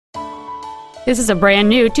This is a brand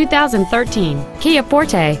new 2013 Kia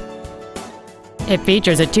Forte. It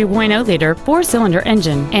features a 2.0-liter four-cylinder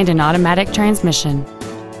engine and an automatic transmission.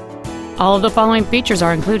 All of the following features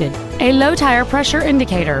are included: a low tire pressure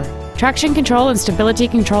indicator, traction control and stability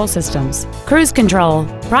control systems, cruise control,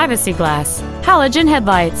 privacy glass, halogen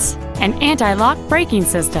headlights, an anti-lock braking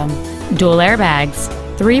system, dual airbags,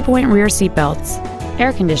 3-point rear seat belts,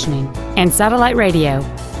 air conditioning, and satellite radio.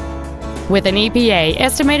 With an EPA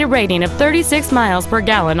estimated rating of 36 miles per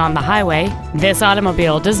gallon on the highway, this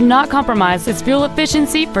automobile does not compromise its fuel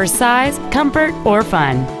efficiency for size, comfort, or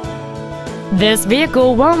fun. This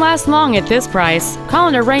vehicle won't last long at this price. Call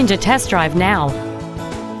and arrange a test drive now.